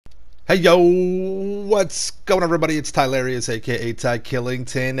Hey yo, what's going on everybody? It's Tylarious, aka Ty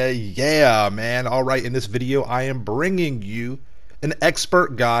Killington. Yeah, man. Alright, in this video I am bringing you an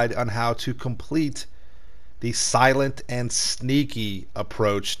expert guide on how to complete the silent and sneaky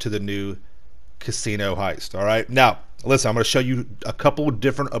approach to the new casino heist. Alright, now listen, I'm going to show you a couple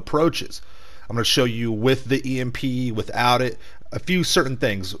different approaches. I'm going to show you with the EMP, without it, a few certain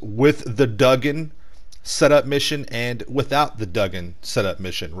things, with the Duggan setup mission and without the Duggan setup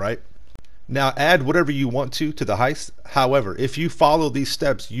mission, right? Now add whatever you want to the heist. However, if you follow these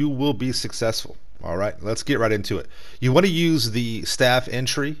steps, you will be successful. All right, let's get right into it. You want to use the staff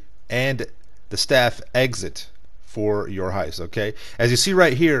entry and the staff exit for your heist, okay? As you see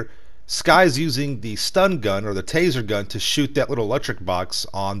right here, Sky's using the stun gun or the taser gun to shoot that little electric box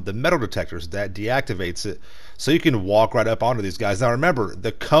on the metal detectors. That deactivates it, so you can walk right up onto these guys. Now remember,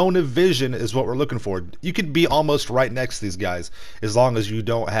 the cone of vision is what we're looking for. You can be almost right next to these guys as long as you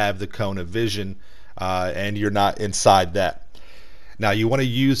don't have the cone of vision and you're not inside that. Now you want to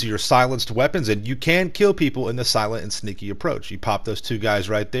use your silenced weapons, and you can kill people in the silent and sneaky approach. You pop those two guys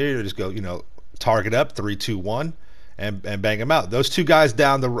right there. You just go, target up, 3, 2, 1. And bang them out. Those two guys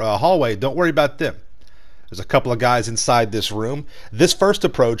down the hallway, don't worry about them. There's a couple of guys inside this room. This first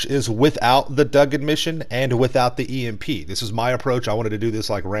approach is without the Duggan mission and without the EMP. This is my approach. I wanted to do this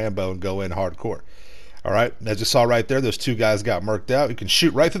like Rambo and go in hardcore. All right, as you saw right there, those two guys got murked out. You can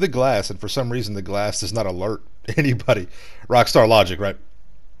shoot right through the glass, and for some reason the glass does not alert anybody. Rockstar logic, right?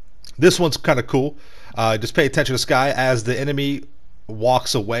 This one's kind of cool. Just pay attention to Sky as the enemy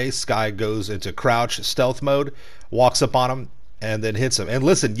walks away. Sky goes into crouch stealth mode, walks up on him, and then hits him. And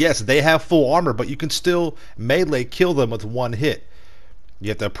listen, yes, they have full armor, but you can still melee kill them with one hit. You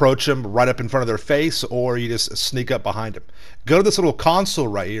have to approach them right up in front of their face, or you just sneak up behind them. Go to this little console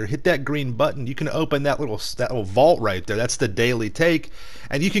right here, hit that green button. You can open that little vault right there. That's the daily take,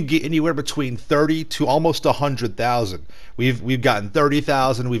 and you can get anywhere between 30 to almost 100,000. We've gotten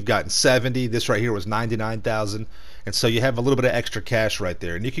 30,000, we've gotten 70. This right here was 99,000. And so you have a little bit of extra cash right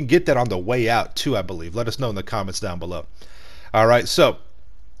there. And you can get that on the way out too, I believe. Let us know in the comments down below. All right, so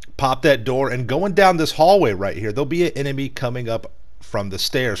pop that door, and going down this hallway right here, there'll be an enemy coming up from the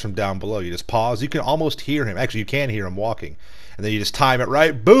stairs from down below. You just pause. You can almost hear him. Actually, you can hear him walking. And then you just time it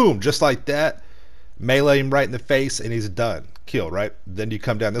right. Boom, just like that. Melee him right in the face, and he's done. Kill, right? Then you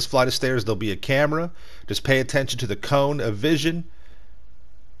come down this flight of stairs. There'll be a camera. Just pay attention to the cone of vision.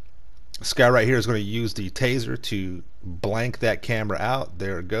 This guy right here is going to use the taser to blank that camera out.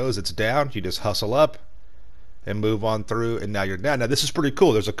 There it goes. It's down. You just hustle up and move on through, and now you're down. Now this is pretty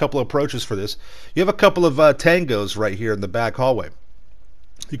cool. There's a couple of approaches for this. You have a couple of tangos right here in the back hallway.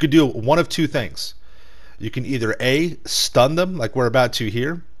 You could do one of two things. You can either A, stun them like we're about to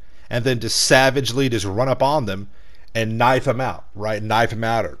here, and then just savagely just run up on them and knife them out, right? Knife them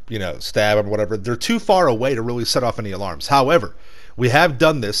out, or stab them, whatever. They're too far away to really set off any alarms. However, we have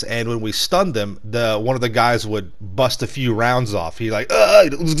done this, and when we stunned them, one of the guys would bust a few rounds off. He like,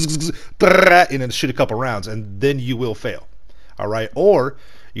 and then shoot a couple rounds, and then you will fail. All right, or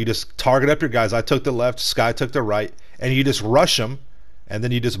you just target up your guys. I took the left, Sky took the right, and you just rush them, and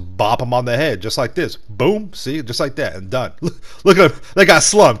then you just bop them on the head, just like this. Boom, see, just like that, and done. Look at them, they got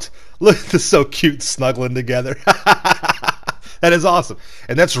slumped. Look, they're so cute, snuggling together. That is awesome.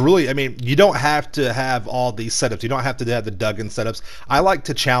 And that's really, you don't have to have all these setups. You don't have to have the Duggan setups. I like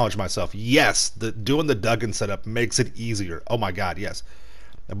to challenge myself. Yes, doing the Duggan setup makes it easier. Oh my God, yes.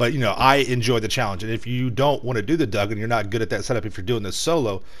 But, I enjoy the challenge. And if you don't want to do the Duggan, you're not good at that setup. If you're doing this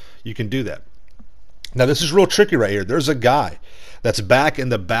solo, you can do that. Now, this is real tricky right here. There's a guy that's back in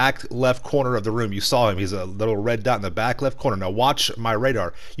the back left corner of the room. You saw him. He's a little red dot in the back left corner. Now, watch my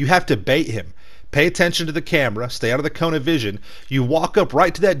radar. You have to bait him. Pay attention to the camera. Stay out of the cone of vision. You walk up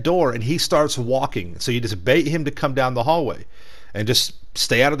right to that door, and he starts walking. So you just bait him to come down the hallway. And just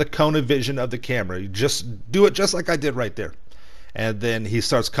stay out of the cone of vision of the camera. You just do it just like I did right there. And then he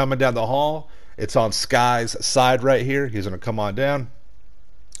starts coming down the hall. It's on Sky's side right here. He's going to come on down.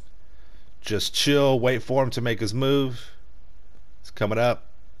 Just chill. Wait for him to make his move. He's coming up.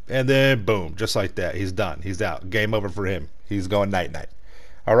 And then, boom, just like that. He's done. He's out. Game over for him. He's going night-night.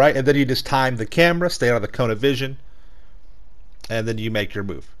 All right, and then you just time the camera, stay out of the cone of vision, and then you make your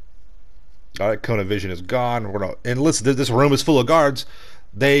move. All right, cone of vision is gone. And listen, this room is full of guards.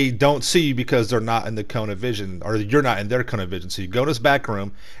 They don't see you because they're not in the cone of vision, or you're not in their cone of vision. So you go to this back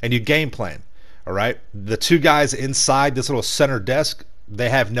room, and you game plan. All right, the two guys inside this little center desk, they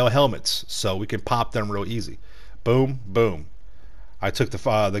have no helmets, so we can pop them real easy. Boom, boom. I took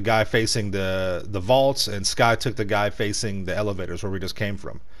the guy facing the vaults, and Sky took the guy facing the elevators where we just came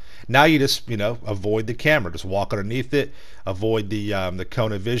from. Now you just avoid the camera, just walk underneath it, avoid the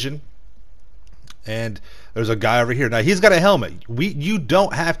cone of vision, And there's a guy over here. Now he's got a helmet. You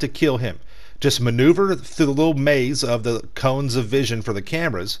don't have to kill him. Just maneuver through the little maze of the cones of vision for the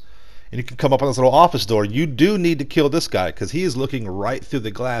cameras, and you can come up on this little office door. You do need to kill this guy because he is looking right through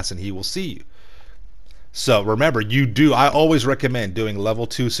the glass and he will see you. So remember, I always recommend doing level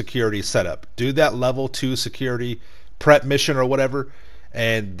 2 security setup. Do that level 2 security prep mission or whatever,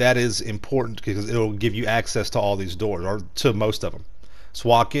 and that is important because it'll give you access to all these doors, or to most of them. So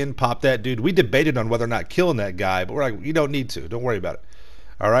walk in, pop that dude. We debated on whether or not killing that guy, but we're like, you don't need to. Don't worry about it.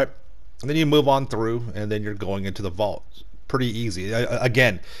 All right? And then you move on through, and then you're going into the vault. Pretty easy.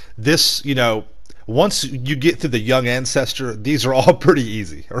 Again, this, once you get through the young ancestor, these are all pretty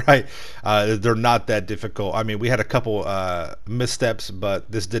easy, right? They're not that difficult. I mean, we had a couple missteps,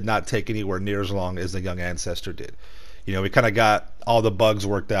 but this did not take anywhere near as long as the young ancestor did. We kind of got all the bugs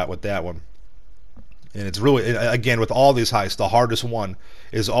worked out with that one. And it's really, again, with all these heists, the hardest one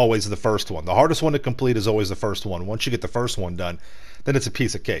is always the first one. The hardest one to complete is always the first one. Once you get the first one done, then it's a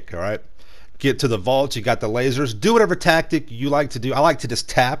piece of cake, all right? Get to the vault, you got the lasers. Do whatever tactic you like to do. I like to just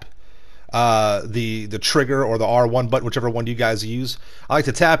tap the trigger or the R1 button, whichever one you guys use. I like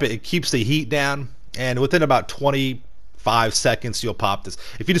to tap it. It keeps the heat down, and within about 25 seconds you'll pop this.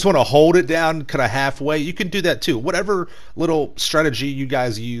 If you just want to hold it down kind of halfway, you can do that too. Whatever little strategy you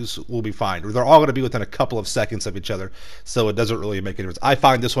guys use will be fine. They're all going to be within a couple of seconds of each other, so it doesn't really make a difference. I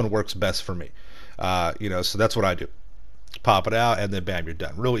find this one works best for me. So that's what I do. Pop it out, and then bam, you're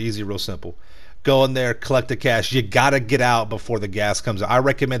done. Real easy, real simple. Go in there, collect the cash. You got to get out before the gas comes out. I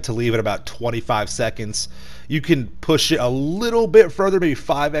recommend to leave it about 25 seconds. You can push it a little bit further, maybe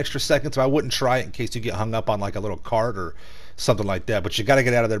 5 extra seconds. So I wouldn't try it in case you get hung up on like a little cart or something like that. But you got to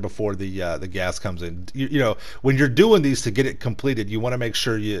get out of there before the gas comes in. When you're doing these to get it completed, you want to make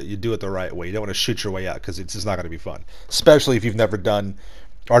sure you do it the right way. You don't want to shoot your way out because it's just not going to be fun, especially if you've never done,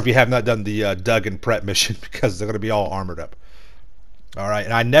 or if you have not done the Dug and Prep mission, because they're going to be all armored up. All right,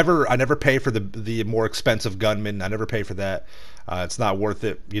 and I never pay for the more expensive gunman. I never pay for that. It's not worth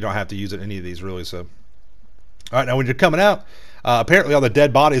it. You don't have to use it in any of these really. So, all right, now when you're coming out, apparently all the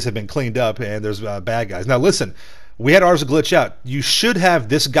dead bodies have been cleaned up, and there's bad guys. Now listen, we had ours glitch out. You should have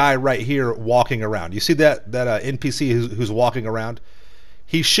this guy right here walking around. You see that NPC who's walking around?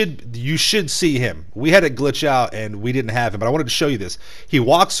 You should see him. We had it glitch out and we didn't have him, but I wanted to show you this. He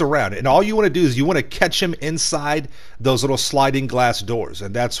walks around, and all you want to do is you want to catch him inside those little sliding glass doors,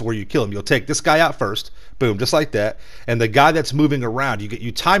 and that's where you kill him. You'll take this guy out first, boom, just like that, and the guy that's moving around,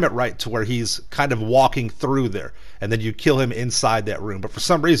 you time it right to where he's kind of walking through there, and then you kill him inside that room. But for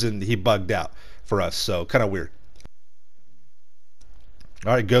some reason, he bugged out for us, so kind of weird.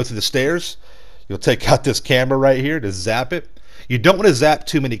 All right, go through the stairs. You'll take out this camera right here to zap it. You don't want to zap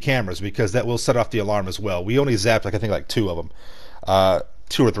too many cameras because that will set off the alarm as well. We only zapped I think 2 of them,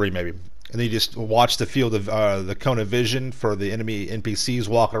 2 or 3 maybe. And then you just watch the field of the cone of vision for the enemy NPCs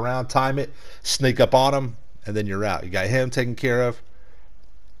walking around, time it, sneak up on them, and then you're out. You got him taken care of.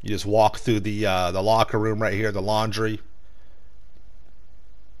 You just walk through the locker room right here, the laundry.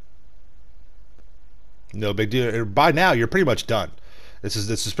 No big deal. By now you're pretty much done. This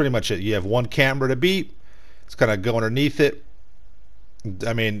is pretty much it. You have 1 camera to beat. It's kind of go underneath it.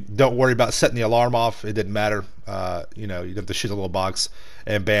 I mean, don't worry about setting the alarm off. It didn't matter. You have to shoot a little box,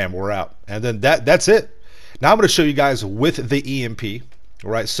 and bam, we're out. And then that's it. Now I'm going to show you guys with the EMP.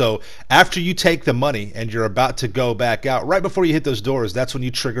 Right, so after you take the money and you're about to go back out, right before you hit those doors, that's when you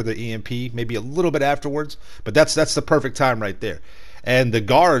trigger the EMP. Maybe a little bit afterwards, but that's the perfect time right there. And the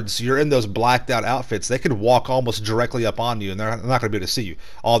guards, you're in those blacked out outfits, they could walk almost directly up on you, and they're not going to be able to see you.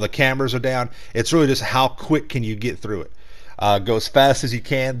 All the cameras are down. It's really just how quick can you get through it. Go as fast as you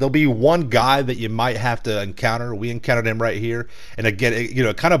can. There'll be one guy that you might have to encounter. We encountered him right here, and again,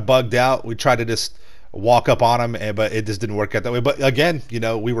 it kind of bugged out. We tried to just walk up on him, but it just didn't work out that way. But again,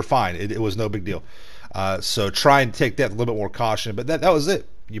 we were fine. It was no big deal. So try and take that with a little bit more caution. But that was it.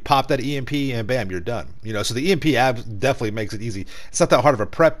 You pop that EMP and bam, you're done. So the EMP definitely makes it easy. It's not that hard of a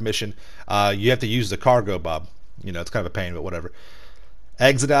prep mission. You have to use the cargo bob. It's kind of a pain, but whatever.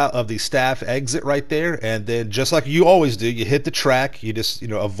 Exit out of the staff exit right there, and then just like you always do, you hit the track. You just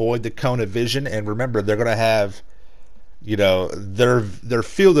avoid the cone of vision, and remember they're gonna have their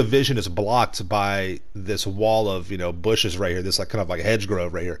field of vision is blocked by this wall of bushes right here, this kind of like a hedge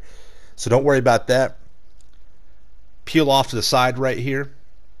grove right here. So don't worry about that. Peel off to the side right here,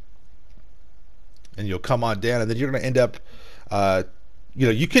 and you'll come on down, and then you're gonna end up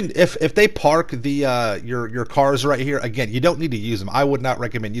you can, if they park the your cars right here, again, you don't need to use them. I would not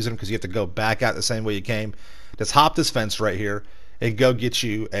recommend using them because you have to go back out the same way you came. Just hop this fence right here and go get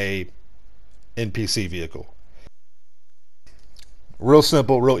you a NPC vehicle. Real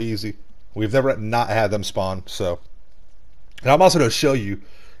simple, real easy. We've never not had them spawn. So, and I'm also going to show you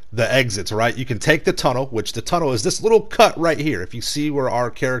the exits, right? You can take the tunnel, which the tunnel is this little cut right here. If you see where our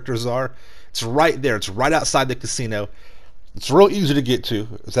characters are, it's right there. It's right outside the casino. It's real easy to get to.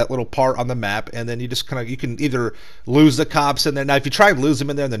 It's that little part on the map, and then you just kind of, you can either lose the cops in there. Now, if you try and lose them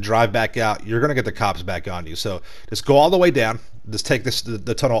in there and then drive back out, you're gonna get the cops back on you. So just go all the way down. Just take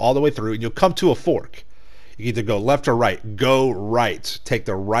the tunnel all the way through, and you'll come to a fork. You either go left or right. Go right. Take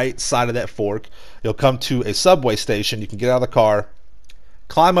the right side of that fork. You'll come to a subway station. You can get out of the car,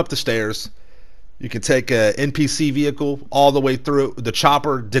 climb up the stairs. You can take a NPC vehicle all the way through. The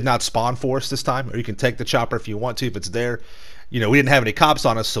chopper did not spawn for us this time, or you can take the chopper if you want to, if it's there. You know, we didn't have any cops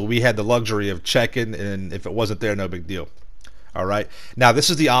on us, so we had the luxury of checking, and if it wasn't there, no big deal. All right. Now, this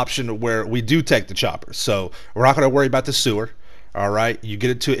is the option where we do take the chopper, so we're not going to worry about the sewer. All right. You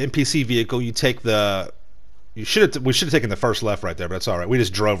get it to an NPC vehicle. You take the... we should have taken the first left right there, but that's all right. We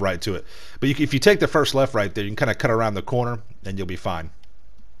just drove right to it. But if you take the first left right there, you can kind of cut around the corner, and you'll be fine.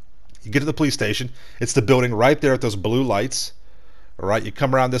 You get to the police station. It's the building right there with those blue lights. All right, you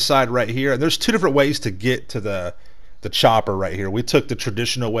come around this side right here, and there's two different ways to get to the chopper right here. We took the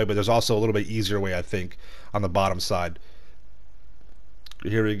traditional way, but there's also a little bit easier way, I think, on the bottom side.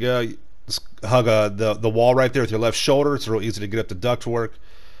 Here we go. Just hug the wall right there with your left shoulder. It's real easy to get up the ductwork.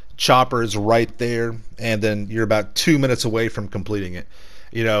 Chopper is right there, and then you're about 2 minutes away from completing it.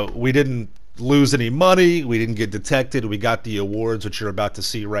 You know, we didn't lose any money, we didn't get detected, we got the awards, which you're about to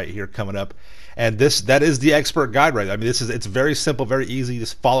see right here coming up. And that is the expert guide right there. I mean, it's very simple, very easy.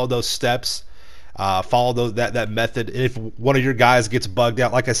 Just follow those steps, follow that method. And if one of your guys gets bugged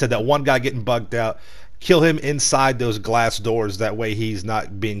out, like I said, that one guy getting bugged out, kill him inside those glass doors. That way he's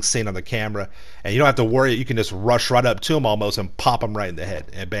not being seen on the camera, and you don't have to worry. You can just rush right up to him almost and pop him right in the head,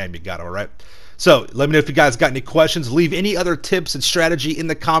 and bam, you got him. All right. So let me know if you guys got any questions. Leave any other tips and strategy in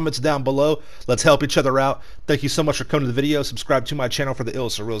the comments down below. Let's help each other out. Thank you so much for coming to the video. Subscribe to my channel for the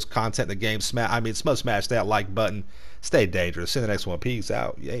illest and realest content in the game. Smash that like button. Stay dangerous. See you in the next one. Peace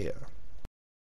out. Yeah.